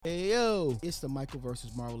Yo, it's the Michael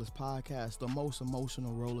vs. Marvelous podcast, the most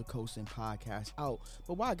emotional roller coasting podcast out.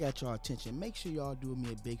 But while I got y'all attention, make sure y'all do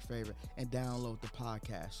me a big favor and download the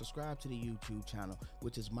podcast. Subscribe to the YouTube channel,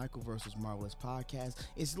 which is Michael vs. Marvelous podcast.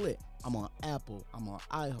 It's lit. I'm on Apple, I'm on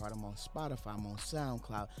iHeart, I'm on Spotify, I'm on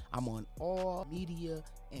SoundCloud, I'm on all media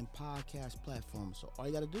and podcast platforms. So all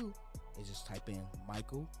you gotta do is just type in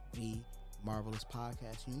Michael V Marvelous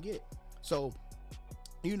podcast. You can get it. So,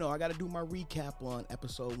 you know, I got to do my recap on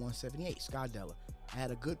episode 178, Skydella. I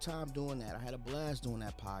had a good time doing that. I had a blast doing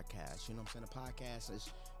that podcast. You know what I'm saying? The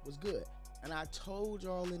podcast was good. And I told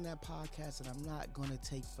y'all in that podcast that I'm not going to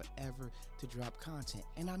take forever to drop content.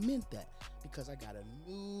 And I meant that because I got a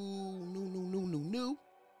new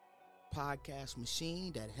podcast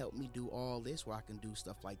machine that helped me do all this, where I can do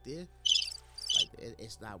stuff like this. Like,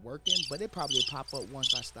 it's not working, but it probably will pop up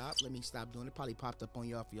once I stop. Let me stop doing it. Probably popped up on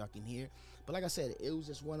y'all for y'all can hear. But like I said, it was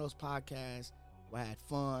just one of those podcasts where I had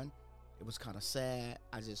fun. It was kind of sad.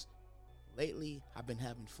 Lately, I've been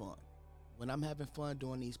having fun. When I'm having fun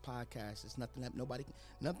doing these podcasts, it's nothing that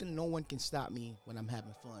no one can stop me when I'm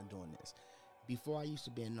having fun doing this. Before, I used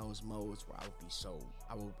to be in those modes where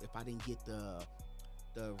I would, if I didn't get the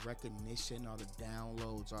recognition or the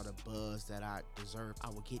downloads or the buzz that I deserve, I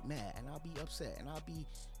would get mad and I'll be upset and I'll be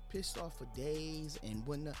pissed off for days. And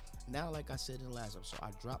now, like I said in the last episode, I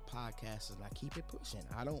drop podcasts and I keep it pushing.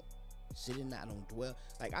 I don't sit in that, I don't dwell.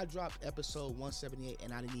 Like, I dropped episode 178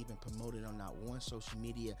 and I didn't even promote it on not one social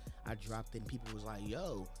media. I dropped it and people was like,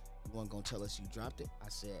 yo, you weren't gonna tell us you dropped it? I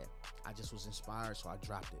said, I just was inspired, so I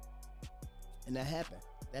dropped it. And that happened.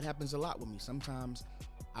 That happens a lot with me. Sometimes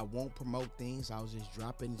I won't promote things. I'll just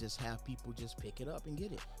drop it and just have people just pick it up and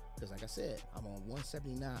get it. Because like I said, I'm on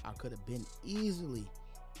 179. I could have been easily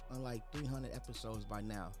on like 300 episodes by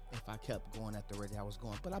now if I kept going at the rate I was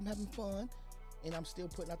going. But I'm having fun and I'm still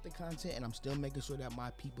putting out the content and I'm still making sure that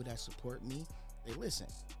my people that support me, they listen.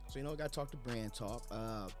 So, you know, I got to talk to Brand Talk.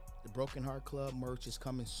 The Broken Heart Club merch is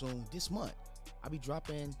coming soon this month. I'll be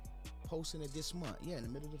posting it this month. Yeah, in the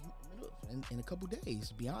middle in a couple days,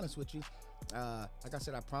 to be honest with you. Like I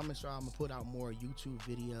said, I promise y'all I'm gonna put out more YouTube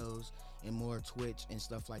videos and more Twitch and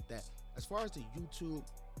stuff like that. As far as the YouTube,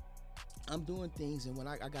 I'm doing things, and when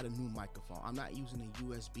I got a new microphone, I'm not using the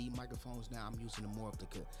USB microphones now. I'm using more of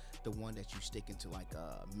the one that you stick into like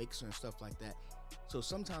a mixer and stuff like that. So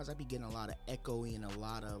sometimes I be getting a lot of echoing and a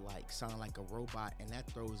lot of like sounding like a robot, and that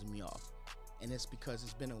throws me off. And it's because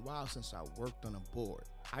it's been a while since I worked on a board.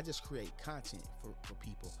 I just create content for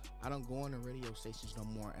people. I don't go on the radio stations no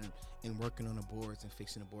more and working on the boards and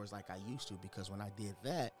fixing the boards like I used to, because when I did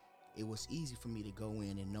that, it was easy for me to go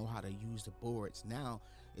in and know how to use the boards. Now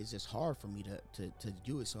it's just hard for me to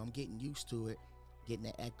do it. So I'm getting used to it, getting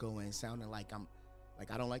the echo and sounding like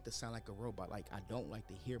I don't like to sound like a robot. Like, I don't like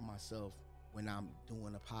to hear myself when I'm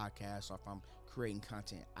doing a podcast or if I'm creating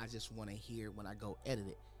content. I just want to hear when I go edit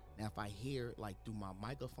it. Now, if I hear like through my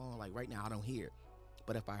microphone, like right now I don't hear it,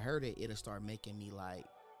 but if I heard it, it'll start making me like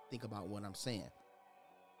think about what I'm saying.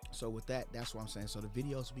 So with that, that's what I'm saying. So the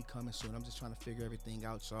videos will be coming soon. I'm just trying to figure everything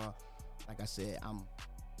out, y'all. Like I said, I'm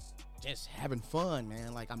just having fun,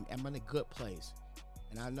 man. Like, I'm in a good place.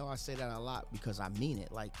 And I know I say that a lot because I mean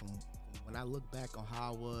it. Like, from when I look back on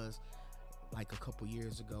how I was like a couple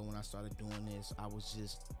years ago when I started doing this, I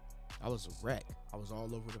was a wreck. I was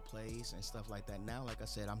all over the place and stuff like that. Now, like I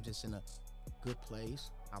said, I'm just in a good place.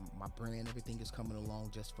 My brand, everything is coming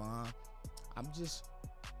along just fine. I'm just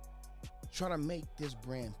trying to make this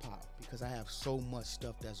brand pop because I have so much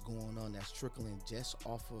stuff that's going on that's trickling just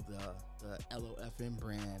off of the LOFM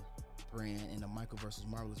brand and the Michael vs.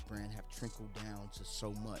 Marvelous brand have trickled down to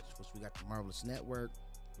so much. Which we got the Marvelous Network.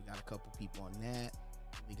 We got a couple people on that.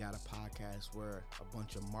 We got a podcast where a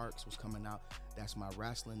bunch of marks was coming out. That's my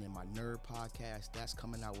wrestling and my nerd podcast. That's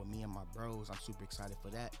coming out with me and my bros. I'm super excited for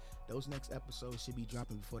that. Those next episodes should be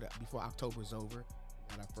dropping before October's over.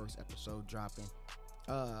 We got our first episode dropping.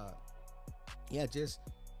 Yeah, just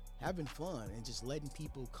having fun and just letting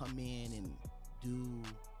people come in and do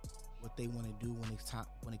what they want to do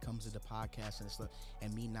when it comes to the podcast and stuff,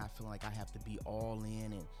 and me not feeling like I have to be all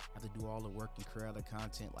in and have to do all the work and create the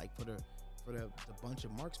content. Like for the Bunch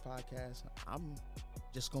of Marks podcast, I'm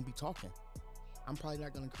just gonna be talking. I'm probably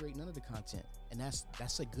not gonna create none of the content, and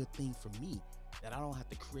that's a good thing for me, that I don't have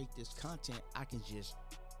to create this content. I can just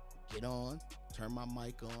get on, turn my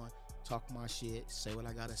mic on, talk my shit, say what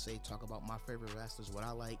I gotta say, talk about my favorite wrestlers, what I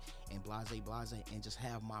like, and blase, and just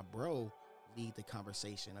have my bro lead the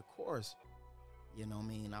conversation. Of course, you know what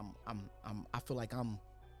I mean. I feel like I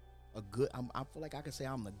feel like I can say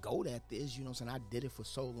I'm the GOAT at this. You know what I'm saying? I did it for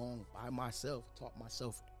so long by myself, taught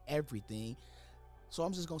myself everything. So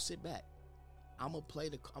I'm just gonna sit back. I'm gonna play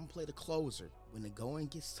the closer. When the going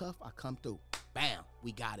gets tough, I come through. Bam,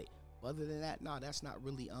 we got it. But other than that, no, that's not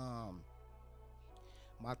really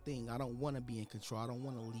my thing. I don't want to be in control. I don't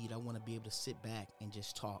want to lead. I want to be able to sit back and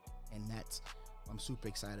just talk, and that's what I'm super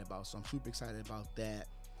excited about. So I'm super excited about that.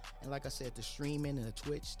 And like I said, the streaming and the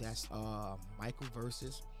Twitch, that's Michael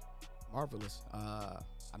versus Marvelous.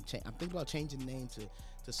 I'm thinking about changing the name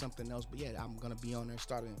to something else, but yeah, I'm gonna be on there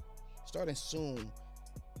starting soon.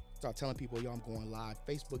 Start telling people, yo, I'm going live.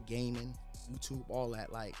 Facebook gaming, YouTube, all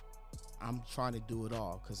that. Like, I'm trying to do it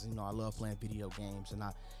all because, you know, I love playing video games, and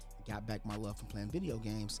I got back my love from playing video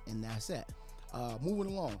games, and that's it.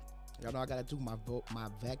 Moving along. Y'all know I gotta do my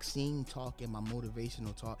vaccine talk and my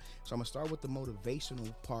motivational talk. So I'm gonna start with the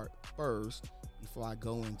motivational part first before I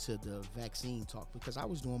go into the vaccine talk, because I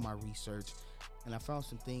was doing my research and I found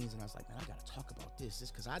some things and I was like, man, I gotta talk about this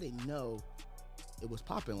because I didn't know it was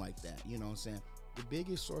popping like that. You know what I'm saying? The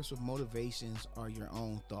biggest source of motivations are your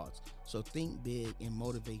own thoughts. So think big and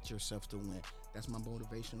motivate yourself to win. That's my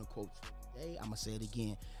motivational quote for today. I'm going to say it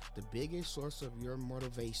again. The biggest source of your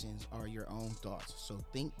motivations are your own thoughts. So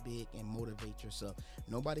think big and motivate yourself.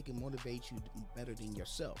 Nobody can motivate you better than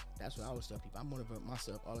yourself. That's what I always tell people. I motivate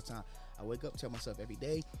myself all the time. I wake up, tell myself every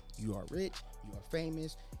day, you are rich, you are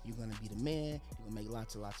famous, you're going to be the man, you're going to make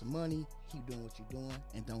lots of money. Keep doing what you're doing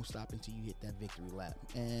and don't stop until you hit that victory lap.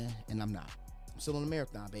 And I'm not. I'm still on the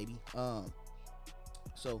marathon, baby.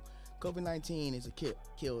 So COVID-19 is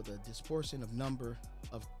killed a disproportionate of number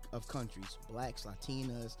of countries, blacks,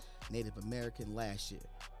 Latinas, Native American last year.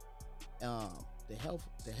 The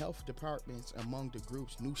health departments among the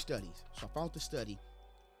group's new studies. So I found the study,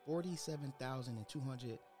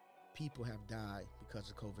 47,200 people have died because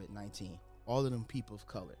of COVID-19. All of them people of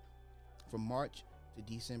color. From March to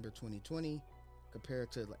December 2020, compared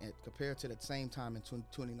to the same time in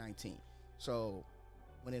 2019. So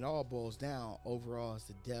when it all boils down, overall, it's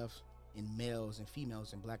the deaths in males and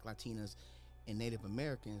females and black, Latinas, and Native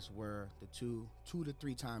Americans were the two to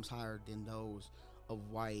three times higher than those of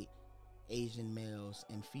white, Asian males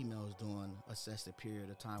and females during a assessed period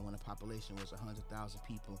of time when the population was 100,000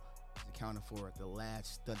 people, as accounted for at the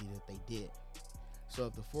last study that they did. So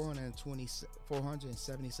of the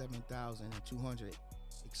 477,200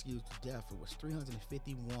 excused death, it was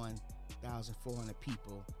 351,400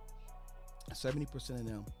 people. 70% of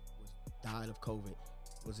them died of COVID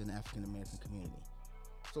was in the African American community.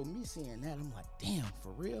 So me seeing that, I'm like, damn,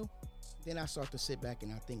 for real? Then I start to sit back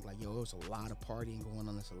and I think like, yo, there's a lot of partying going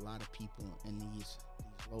on. There's a lot of people in these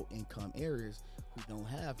low income areas who don't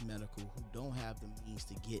have medical, who don't have the means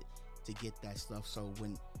to get that stuff. So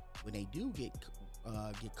when they do get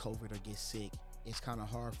COVID or get sick, it's kind of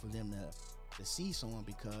hard for them to see someone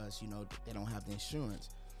because, you know, they don't have the insurance.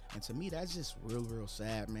 And to me, that's just real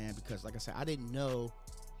sad, man, because like I said, I didn't know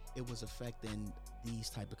it was affecting these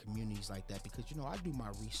type of communities like that, because, you know, I do my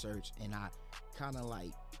research and I kind of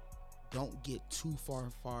like don't get too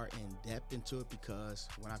far in depth into it, because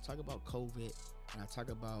when I talk about COVID and I talk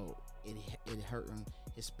about it hurting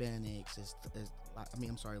Hispanics,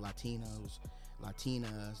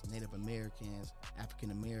 Latinas, Native Americans,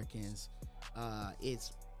 African Americans,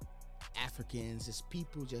 it's Africans, it's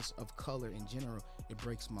people just of color in general. It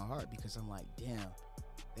breaks my heart because I'm like, damn,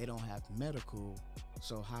 they don't have medical,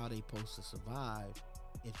 so how are they supposed to survive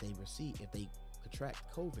if they contract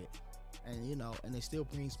COVID? And you know, and it still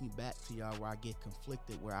brings me back to y'all where I get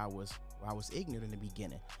conflicted, where I was ignorant in the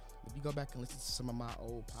beginning. If you go back and listen to some of my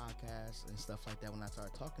old podcasts and stuff like that, when I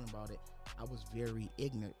started talking about it, I was very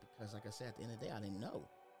ignorant because, like I said, at the end of the day, I didn't know.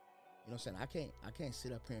 You know what I'm saying? I can't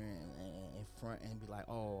sit up here in front and be like,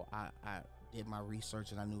 oh, I did my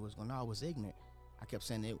research and I knew it was going. No, I was ignorant. I kept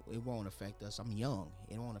saying it won't affect us. I'm young.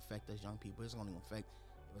 It won't affect us young people. It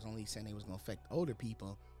was only saying it was going to affect older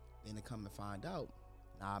people. Then to come and find out,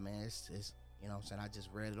 nah, man, it's you know what I'm saying? I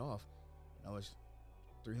just read it off. You know, it's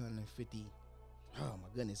 350. Oh my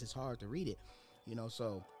goodness, it's hard to read it. You know,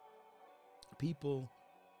 so people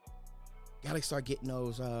gotta start getting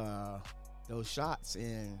those shots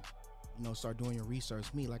and, you know, start doing your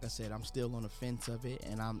research. Me, like I said, I'm still on the fence of it,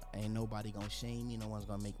 and ain't nobody gonna shame me. No one's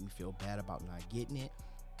gonna make me feel bad about not getting it.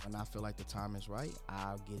 When I feel like the time is right,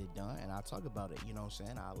 I'll get it done and I'll talk about it. You know what I'm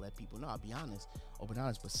saying? I'll let people know. I'll be honest, open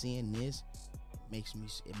honest. But seeing this makes me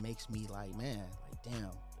like, man, like damn,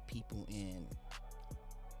 the people in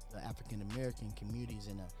the African American communities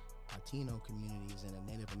and the Latino communities and the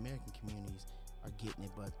Native American communities are getting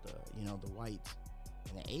it, but the whites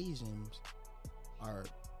and the Asians are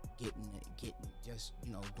getting just,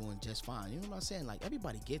 you know, doing just fine. You know what I'm saying? Like,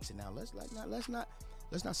 everybody gets it now. Let's not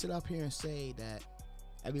sit up here and say that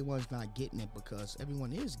everyone's not getting it, because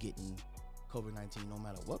everyone is getting COVID-19, no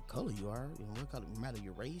matter what color you are, what color, no matter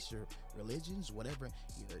your race, your religions, whatever,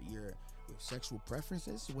 your sexual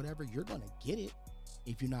preferences, whatever, you're gonna get it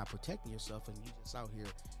if you're not protecting yourself and you just out here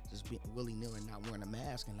just being willy-nilly, not wearing a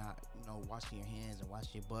mask and not, washing your hands and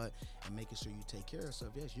washing your butt and making sure you take care of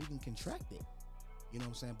yourself. Yes, you can contract it. You know what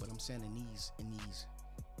I'm saying? But I'm saying in these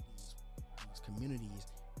communities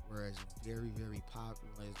where it's very, very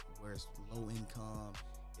popular, where it's low income,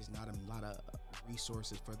 there's not a lot of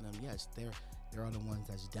resources for them. Yes, they're the ones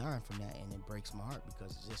that's dying from that, and it breaks my heart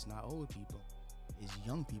because it's just not old people, it's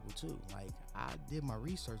young people too. Like, I did my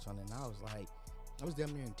research on it, and I was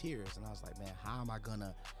damn near in tears, and I was like, man, how am I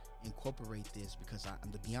gonna incorporate this? Because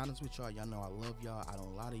to be honest with y'all know I love y'all. I don't,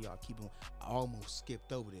 a lot of y'all I almost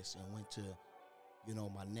skipped over this and went to,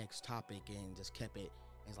 my next topic and just kept it.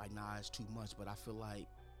 And it's like, nah, it's too much. But I feel like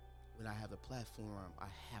when I have a platform, I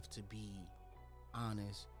have to be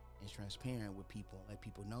honest and transparent with people, and let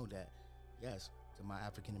people know that, yes, to my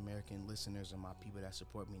African American listeners and my people that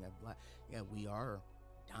support me, that black, yeah, we are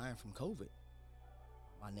dying from COVID.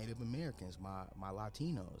 My Native Americans, my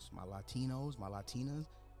Latinos, my Latinas,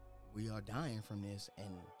 we are dying from this,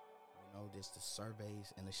 and the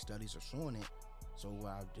surveys and the studies are showing it. So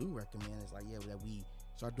what I do recommend is that we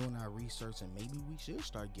start doing our research, and maybe we should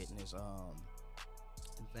start getting this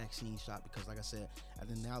vaccine shot, because like I said, I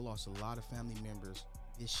think I lost a lot of family members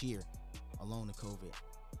this year alone to COVID.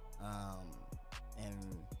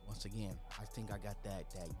 And once again, I think I got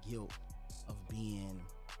that guilt of being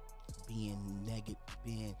negative,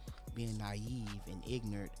 being naive and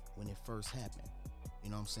ignorant when it first happened. You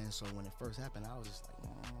know what I'm saying? So when it first happened, I was just like,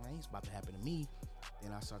 ain't about to happen to me.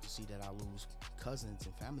 Then I start to see that I lose cousins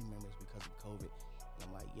and family members because of COVID. And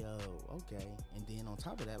I'm like, yo, okay. And then on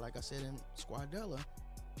top of that, like I said in Squadella,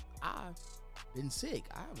 I've been sick.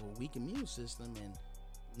 I have a weak immune system, and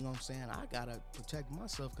you know what I'm saying? I gotta protect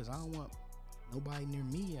myself, because I don't want nobody near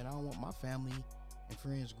me, and I don't want my family and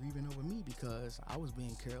friends grieving over me because I was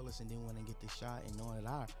being careless and didn't want to get the shot, and knowing that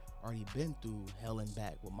I already been through hell and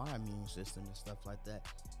back with my immune system and stuff like that.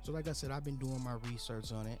 So like I said, I've been doing my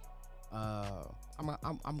research on it.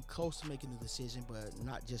 I'm close to making a decision, but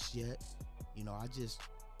not just yet. I just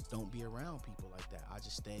don't be around people like that. I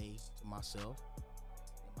just stay to myself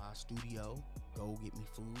in my studio, go get me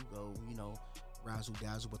food, go, razzle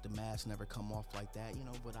dazzle, but the mask never come off like that,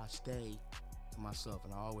 but I stay to myself,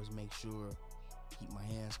 and I always make sure keep my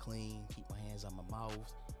hands clean, keep my hands out my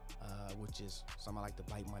mouth, which is something I like to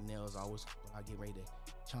bite my nails. I always, when I get ready to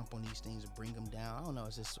chomp on these things and bring them down, I don't know,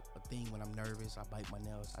 it's just a thing when I'm nervous, I bite my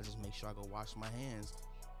nails. I just make sure I go wash my hands.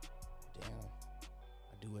 Damn,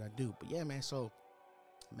 I do what I do. But yeah, man, so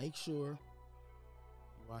make sure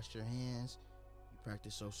you wash your hands, you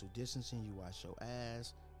practice social distancing, you wash your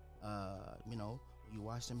ass, you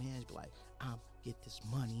wash them hands, be like, I'ma get this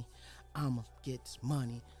money, I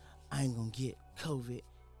ain't gonna get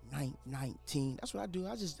COVID-19. That's what I do.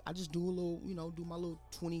 I just do a little, do my little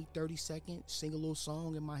 20-30 second, sing a little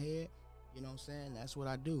song in my head. You know what I'm saying? That's what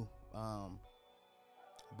I do.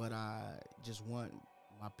 But I just want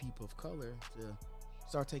my people of color to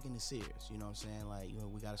start taking it serious. You know what I'm saying?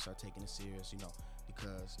 We gotta start taking it serious,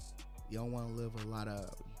 because you don't want to live a lot of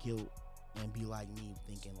guilt and be like me,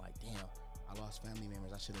 thinking like, damn, I lost family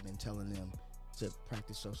members. I should have been telling them to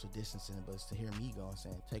practice social distancing, but it's to hear me go and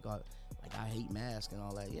saying, take all, I hate masks and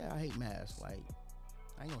all that. Yeah, I hate masks. I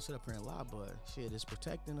ain't gonna sit up here and lie, but shit, it's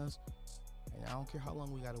protecting us. And I don't care how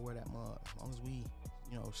long we gotta wear that mug. As long as we,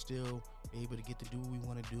 still be able to get to do what we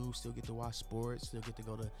want to do, still get to watch sports, still get to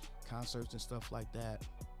go to concerts and stuff like that,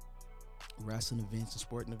 wrestling events and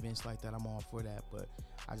sporting events like that, I'm all for that. But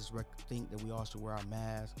I just think that we all should wear our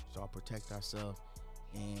masks, so I'll protect ourselves,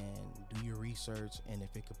 and do your research. And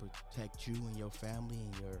if it could protect you and your family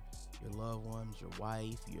and your loved ones, your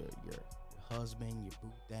wife, your husband, your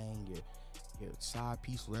boo thing, your side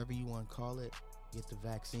piece, whatever you want to call it, get the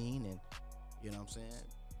vaccine, and you know what I'm saying,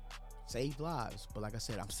 save lives. But like I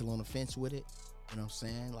said, I'm still on the fence with it. You know what I'm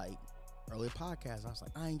saying? Earlier podcast, I was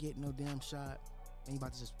like, I ain't getting no damn shot. Ain't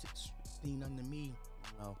about to just think nothing to me.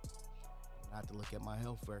 I have to look at my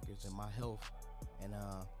health records and my health. And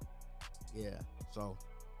yeah, so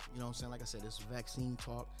you know what I'm saying? Like I said, this vaccine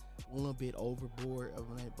talk, a little bit overboard of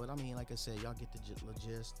it, but I mean, like I said, y'all get the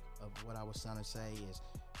gist of what I was trying to say is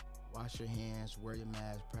wash your hands, wear your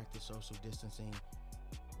mask, practice social distancing,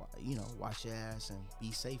 wash your ass, and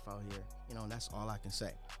be safe out here. That's all I can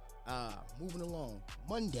say. Moving along,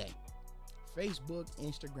 Monday, Facebook,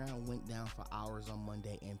 Instagram went down for hours on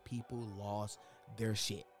Monday, and people lost their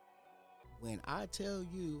shit. When I tell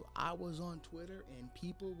you I was on Twitter and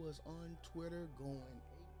people was on Twitter going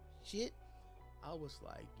shit, I was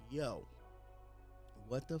like, yo,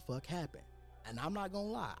 what the fuck happened? And I'm not gonna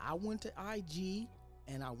lie, I went to IG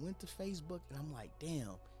and I went to Facebook and I'm like,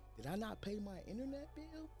 damn, did I not pay my internet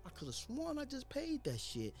bill? I could have sworn I just paid that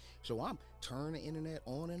shit. So I'm turning the internet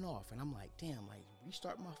on and off and I'm like, damn, like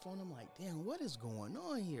restart my phone. I'm like, damn, what is going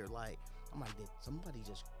on here? Like, I'm like, did somebody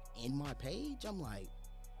just end my page? I'm like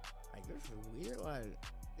this is weird. Like,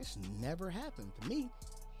 this never happened to me.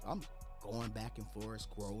 I'm going back and forth,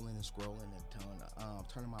 scrolling and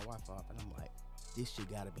turning my Wi-Fi off, and I'm like, this shit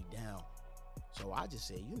gotta be down. So I just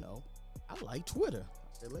said, I like Twitter.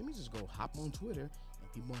 I said, let me just go hop on Twitter,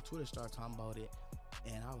 and people on Twitter started talking about it,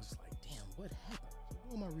 and I was like, damn, what happened? So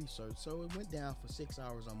doing my research, so it went down for 6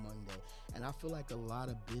 hours on Monday, and I feel like a lot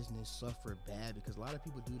of business suffered bad because a lot of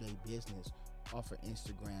people do their business off of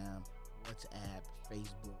Instagram, WhatsApp,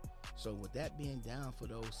 Facebook. So with that being down for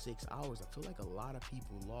those 6 hours, I feel like a lot of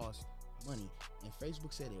people lost money. And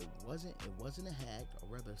Facebook said it wasn't a hack, or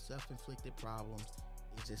rather self-inflicted problems.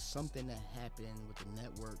 It's just something that happened with the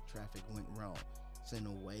network. Traffic went wrong, sent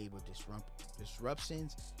a wave of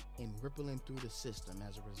disruptions and rippling through the system.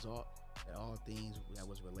 As a result, that all things that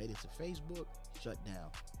was related to Facebook shut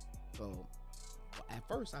down. So at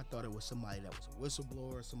first I thought it was somebody that was a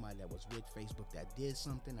whistleblower, somebody that was with Facebook that did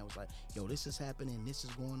something that was like, yo, this is happening, this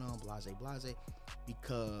is going on, blase,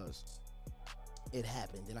 because it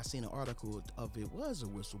happened. Then I seen an article of it was a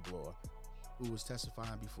whistleblower who was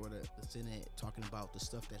testifying before the Senate, talking about the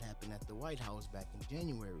stuff that happened at the White House back in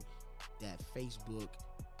January, that Facebook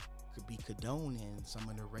could be condoning some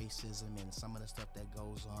of the racism and some of the stuff that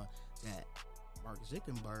goes on, that Mark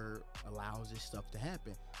Zuckerberg allows this stuff to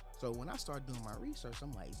happen. So when I started doing my research,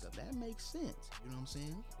 I'm like, that makes sense. You know what I'm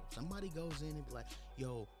saying? If somebody goes in and be like,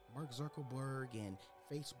 yo, Mark Zuckerberg and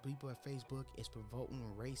people at Facebook is promoting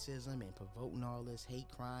racism and promoting all this hate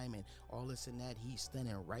crime and all this and that, he's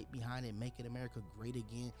standing right behind it, making America great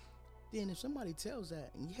again. Then if somebody tells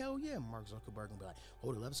that, and hell yeah, Mark Zuckerberg will be like,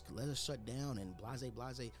 hold it, let us shut down and blase.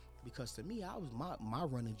 Because to me, my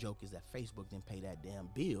running joke is that Facebook didn't pay that damn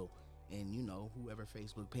bill. And whoever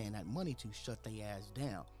Facebook paying that money to shut their ass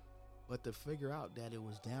down. But to figure out that it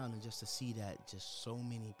was down, and just to see that just so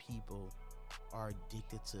many people are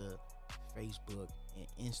addicted to Facebook and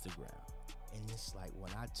Instagram. And it's like,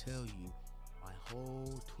 when I tell you, my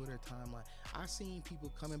whole Twitter timeline, I seen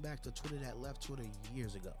people coming back to Twitter that left Twitter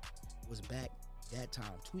years ago, was back that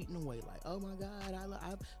time, tweeting away like, oh my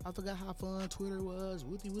God, I forgot how fun Twitter was,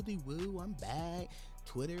 wooty woo, I'm back.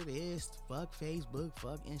 Twitter this, fuck Facebook,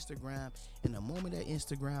 fuck Instagram. And the moment that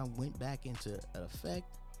Instagram went back into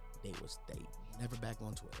effect, they never back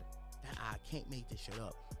on Twitter. I can't make this shit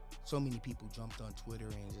up. So many people jumped on Twitter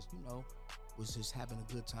and just, was just having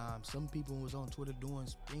a good time. Some people was on Twitter doing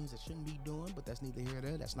things that shouldn't be doing, but that's neither here nor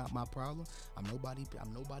there. That's not my problem. I'm nobody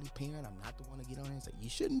parent. I'm not the one to get on here and say you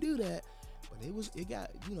shouldn't do that.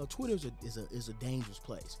 But Twitter is a dangerous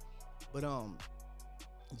place. But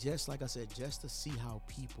just like I said, just to see how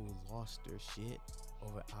people lost their shit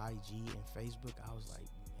over IG and Facebook, I was like,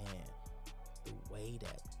 man, the way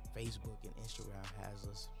that Facebook and Instagram has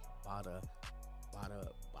us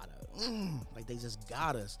like they just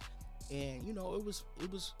got us. And it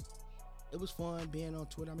was fun being on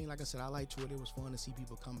Twitter. I mean, like I said, I like Twitter. It was fun to see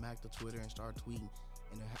people come back to Twitter and start tweeting,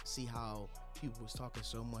 and to see how people was talking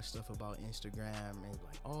so much stuff about Instagram, and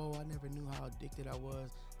like, oh, I never knew how addicted I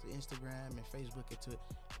was to Instagram and Facebook.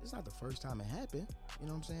 It's not the first time it happened. You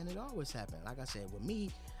know what I'm saying? It always happened. Like I said, with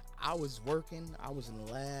me, I was working, I was in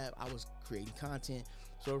the lab, I was creating content,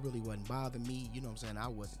 so it really wasn't bothering me. You know what I'm saying? I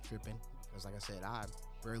wasn't tripping, because like I said, I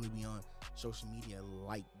barely be on social media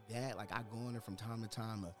like that. Like, I go on there from time to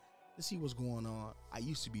time to see what's going on. I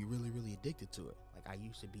used to be really, really addicted to it. Like, I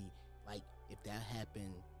used to be like, if that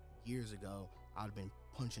happened years ago, I'd have been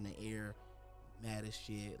punching the air, mad as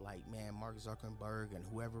shit. Like, man, Mark Zuckerberg and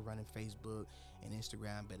whoever running Facebook and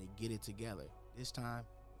Instagram better get it together. This time,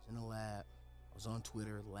 I was in the lab, I was on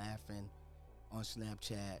Twitter laughing, on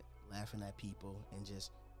Snapchat laughing at people, and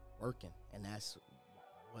just working. And that's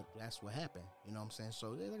what happened. You know what I'm saying?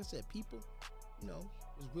 So like I said, people,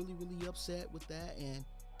 was really, really upset with that. And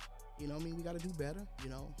we got to do better.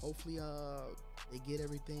 Hopefully they get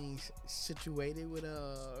everything situated with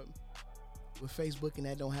Facebook, and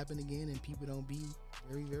that don't happen again, and people don't be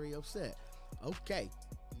very, very upset. Okay,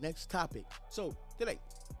 next topic. So today,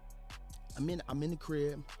 I'm in the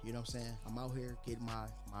crib. You know what I'm saying? I'm out here getting my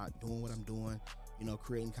doing what I'm doing.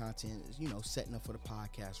 Creating content. Setting up for the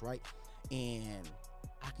podcast, right? And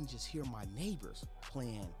I can just hear my neighbors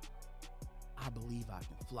playing I Believe I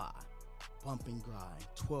Can Fly, Bump and Grind,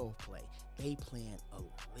 12 Play. They playing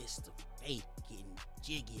a list of, they getting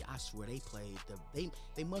jiggy. I swear they played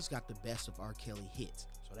they must got the best of R. Kelly hits.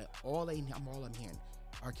 So I'm hearing.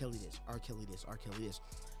 R. Kelly this, R. Kelly this, R. Kelly this.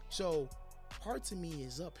 So parts of me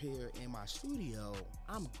is up here in my studio.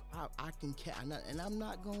 I can and I'm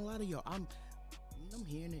not gonna lie to y'all. I'm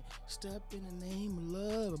hearing it. Step in the name of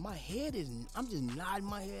love. My head is. I'm just nodding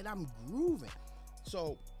my head. I'm grooving.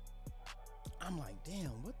 So I'm like,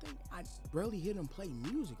 damn, what they? I barely hear them play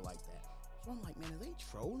music like that. So I'm like, man, are they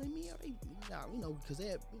trolling me? Are they, because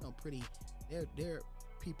they're, pretty. They're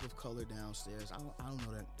people of color downstairs. I don't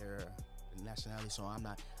know that they're nationality, so I'm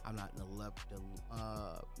not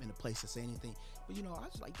in a place to say anything. But I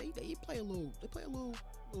was like, they play a little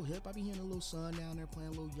hip. I be hearing a little Son down there playing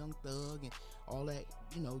a little Young Thug and all that,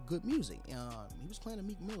 good music. He was playing a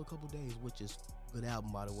Meek Mill a couple days, which is a good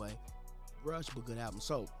album, by the way. Rush, but good album.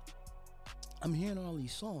 So I'm hearing all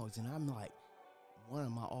these songs, and I'm like, one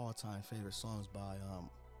of my all-time favorite songs by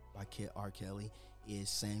Kid R. Kelly is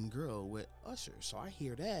 "Same Girl" with Usher. So I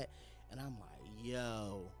hear that, and I'm like,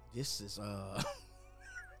 yo, this is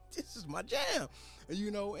this is my jam,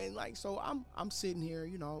 and like, so I'm sitting here,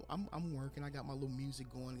 I'm working. I got my little music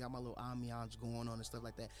going, got my little ambiance going on and stuff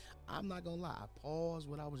like that. I'm not gonna lie, I paused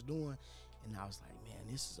what I was doing, and I was like, man,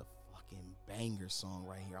 this is a fucking banger song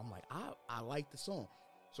right here. I'm like, I like the song.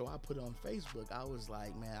 So I put it on Facebook. I was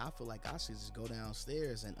like, man, I feel like I should just go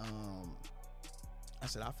downstairs and I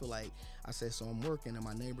said, so I'm working and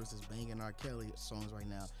my neighbors is banging R. Kelly songs right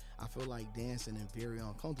now. I feel like dancing and very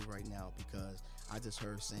uncomfortable right now because I just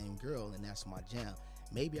heard "Same Girl" and that's my jam.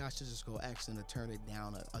 Maybe I should just go ask them to turn it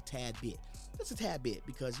down a tad bit. Just a tad bit,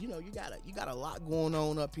 because you got a lot going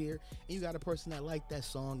on up here, and you got a person that liked that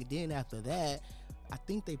song. And then after that, I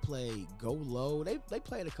think they played "Go Low." They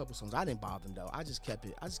played a couple songs. I didn't bother them though. I just kept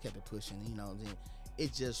it pushing. Then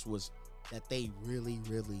it just was that they really,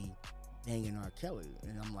 really banging R. Kelly,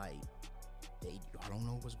 and I'm like, I don't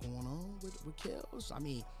know what's going on with Kells. I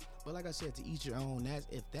mean, but like I said, to each your own.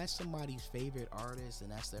 If that's somebody's favorite artist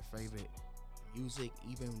and that's their favorite music,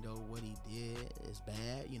 even though what he did is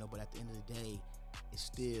bad, but at the end of the day, it's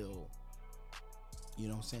still,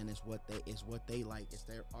 what I'm saying, it's what they like. It's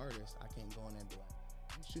their artist. I can't go in there and be like,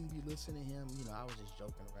 you shouldn't be listening to him. I was just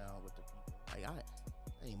joking around with the people. Like, that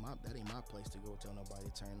ain't my place to go tell nobody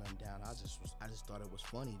to turn them down. I just thought it was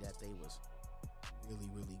funny that they was really,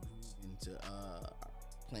 really grooving to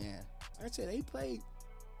playing. Like I said, they played,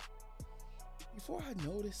 before I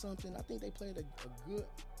noticed something, I think they played a good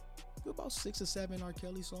about 6 or 7 R.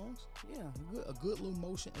 Kelly songs. Yeah, a good little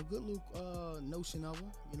notion of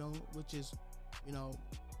them, which is,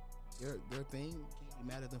 their thing. Can't be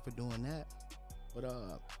mad at them for doing that. But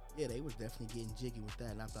yeah, they was definitely getting jiggy with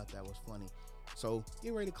that, and I thought that was funny. So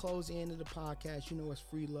get ready to close the end of the podcast. It's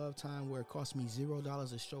free love time, where it costs me $0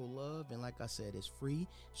 to show love, and like I said, it's free.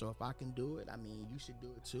 So if I can do it, I mean, you should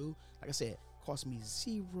do it too. Like I said, it costs me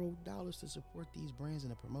 $0 to support these brands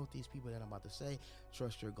and to promote these people that I'm about to say.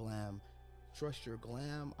 Trust Your Glam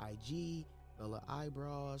IG, Bella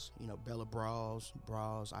Eyebrows, Bella Bras.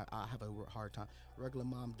 I have a hard time. Regular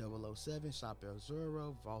Mom 007, Shop El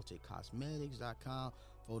Zero, VaultedCosmetics.com,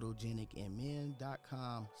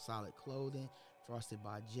 PhotogenicMN.com, Solid Clothing, Frosted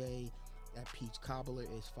by Jay. That peach cobbler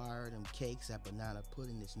is fire. Them cakes, that banana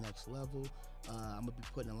pudding is next level. I'm gonna be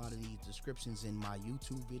putting a lot of these descriptions in my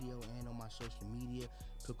YouTube video and on my social media.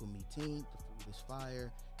 Pickle Me Tink, the food is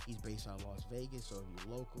fire. He's based out of Las Vegas, so if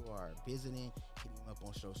you're local or visiting, hit him up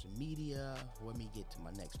on social media. Let me get to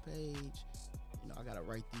my next page. I gotta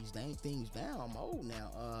write these dang things down. I'm old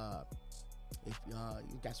now. If you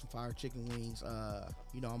got some fire chicken wings,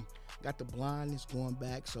 I'm got the blindness going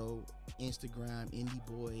back. So Instagram, Indie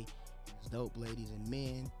Boy, dope ladies and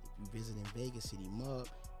men. If you visit in Vegas, hit him up.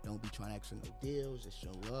 Don't be trying to ask for no deals. Just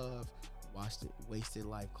show love. Wasted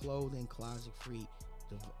Life Clothing, Closet Freak,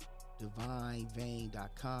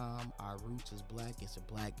 DivineVein.com. Our Roots is Black. It's a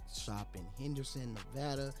black shop in Henderson,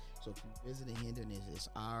 Nevada. So if you visit in Henderson, it's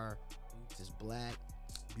Our Roots is Black.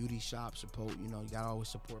 Beauty shop support. You gotta always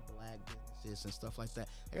support black businesses and stuff like that.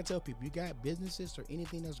 Like I tell people, you got businesses or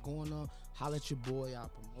anything that's going on, holla at your boy. I'll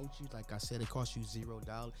promote you. Like I said, it costs you $0.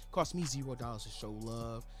 It costs me $0 to show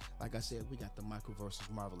love. Like I said, we got the Michael vs.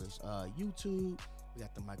 Marvelous YouTube. We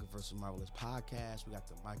got the Michael vs. Marvelous podcast. We got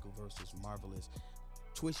the Michael vs. Marvelous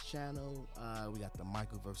Twitch channel. We got the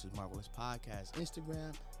Michael vs. Marvelous podcast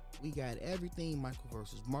Instagram. We got everything Michael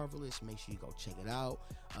vs. Marvelous. Make sure you go check it out.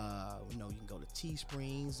 You can go to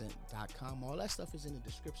teesprings.com. All that stuff is in the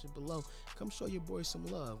description below. Come show your boy some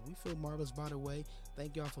love. We feel marvelous, by the way.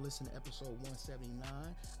 Thank y'all for listening to episode 179.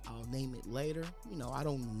 I'll name it later. I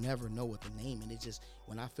don't never know what to name it. It's just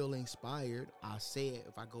when I feel inspired, I say it.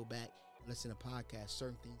 If I go back and listen to podcasts,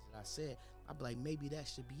 certain things that I said, I'll be like, maybe that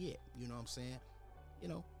should be it. You know what I'm saying?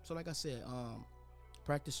 So like I said,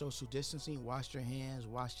 Practice social distancing. Wash your hands.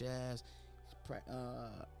 Wash your ass.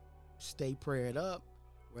 Stay prayed up.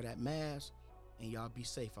 Wear that mask. And y'all be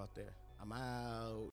safe out there. I'm out.